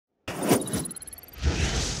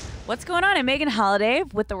What's going on? I'm Megan Holiday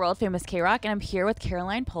with the world famous KROQ, and I'm here with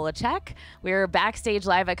Polachek. We're backstage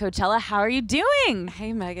live at Coachella. How are you doing?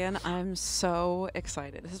 Hey Megan, I'm so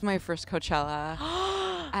excited. This is my first Coachella,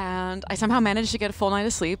 and I somehow managed to get a full night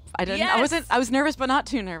of sleep. Yes! I was nervous, but not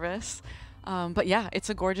too nervous. But yeah, it's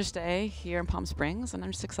a gorgeous day here in Palm Springs, and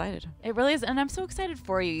I'm just excited. It really is, and I'm so excited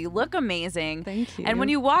for you. You look amazing. Thank you. And when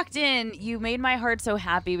you walked in, you made my heart so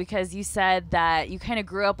happy because you said that you kind of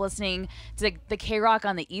grew up listening to the KROQ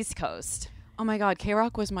on the East Coast. Oh my God,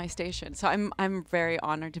 KROQ was my station. So I'm very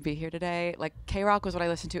honored to be here today. Like, KROQ was what I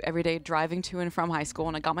listened to every day driving to and from high school.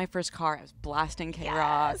 When I got my first car, I was blasting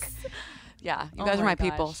KROQ. Yes. Yeah, you guys are my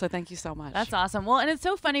people, so thank you so much. That's awesome. Well, and it's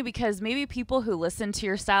so funny because maybe people who listen to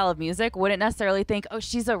your style of music wouldn't necessarily think, oh,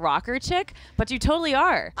 she's a rocker chick, but you totally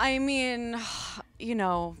are. I mean, you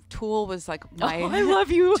know, Tool was like my... Oh, I love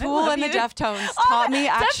you. Tool and the Deftones taught me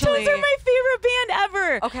actually... Deftones are my favorite band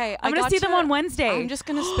ever. Okay, I'm going to see them on Wednesday. I'm just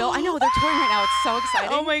going to spill... I know, they're touring right now. It's so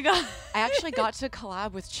exciting. Oh, my God. I actually got to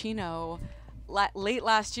collab with Chino late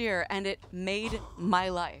last year, and it made my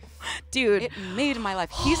life. Dude, it made my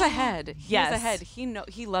life. He's ahead. Yes. He's ahead.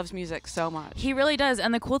 He loves music so much. He really does.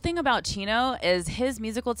 And the cool thing about Chino is his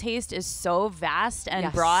musical taste is so vast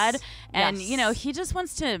and broad, and you know, he just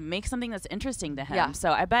wants to make something that's interesting to him. Yeah.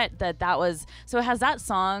 So I bet that was... So has that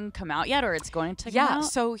song come out yet, or it's going to come out? Yeah,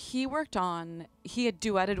 so he had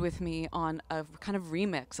duetted with me on a kind of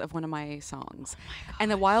remix of one of my songs. Oh,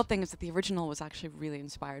 and the wild thing is that the original was actually really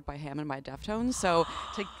inspired by him and my Deftones. So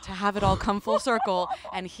to have it all come full circle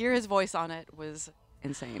and hear his voice on it was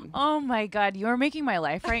insane. Oh my God, you're making my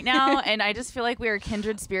life right now. And I just feel like we are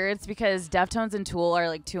kindred spirits because Deftones and Tool are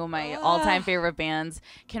like two of my all-time favorite bands.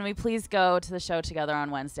 Can we please go to the show together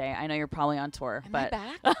on Wednesday? I know you're probably on tour, but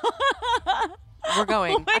I back? We're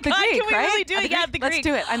going. Oh my at the God, Greek, can we right? really do it? Yeah, at the Let's Greek.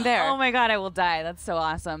 do it. I'm there. Oh my God, I will die. That's so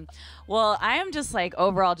awesome. Well, I am just like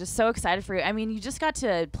overall just so excited for you. I mean, you just got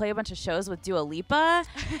to play a bunch of shows with Dua Lipa,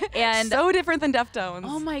 and so different than Deftones.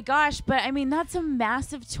 Oh my gosh, but I mean that's a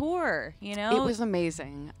massive tour. You know, it was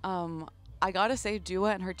amazing. I gotta say,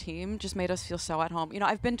 Dua and her team just made us feel so at home. You know,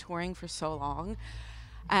 I've been touring for so long,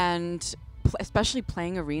 and especially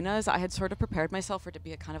playing arenas, I had sort of prepared myself for it to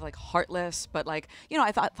be a kind of like heartless, but like, you know,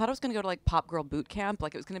 I thought I was going to go to like pop girl boot camp,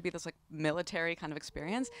 like it was going to be this like military kind of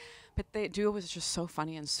experience, but Dua was just so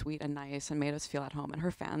funny and sweet and nice and made us feel at home, and her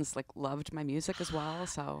fans like loved my music as well,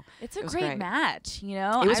 so it's a was great match, you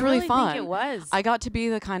know. It was really fun. Think it was. I got to be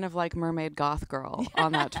the kind of like mermaid goth girl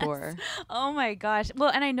on that tour. Oh my gosh. Well,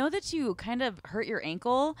 and I know that you kind of hurt your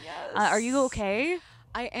ankle. Yes. Are you okay?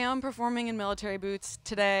 I am performing in military boots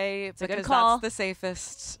today because call. that's the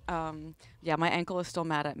safest. Yeah, my ankle is still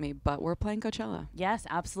mad at me, but we're playing Coachella. Yes,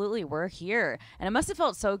 absolutely. We're here. And it must have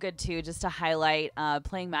felt so good, too, just to highlight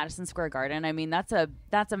playing Madison Square Garden. I mean, that's a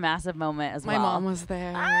massive moment as well. My mom was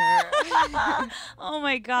there. Oh,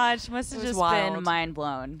 my gosh. Must have just been mind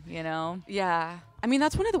blown, you know? Yeah. I mean,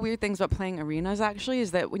 that's one of the weird things about playing arenas, actually,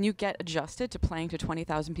 is that when you get adjusted to playing to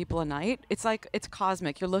 20,000 people a night, it's like, it's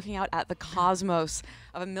cosmic. You're looking out at the cosmos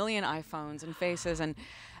of a million iPhones and faces, and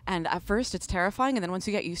at first it's terrifying, and then once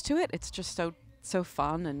you get used to it, it's just so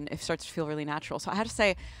fun, and it starts to feel really natural. So I had to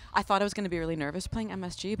say, I thought I was going to be really nervous playing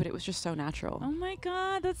MSG, but it was just so natural. Oh my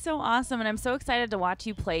God, that's so awesome. And I'm so excited to watch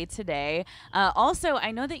you play today. Also,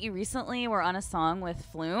 I know that you recently were on a song with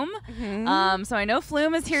Flume. Mm-hmm. So I know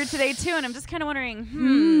Flume is here today too, and I'm just kind of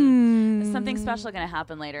wondering, is something special going to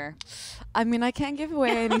happen later? I mean, I can't give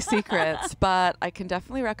away any secrets, but I can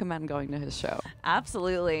definitely recommend going to his show.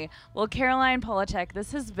 Absolutely. Well, Polachek,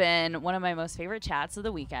 this has been one of my most favorite chats of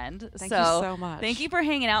the weekend. Thank you so much. Thank you for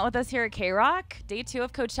hanging out with us here at KROQ, day 2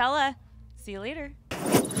 of Coachella. See you later.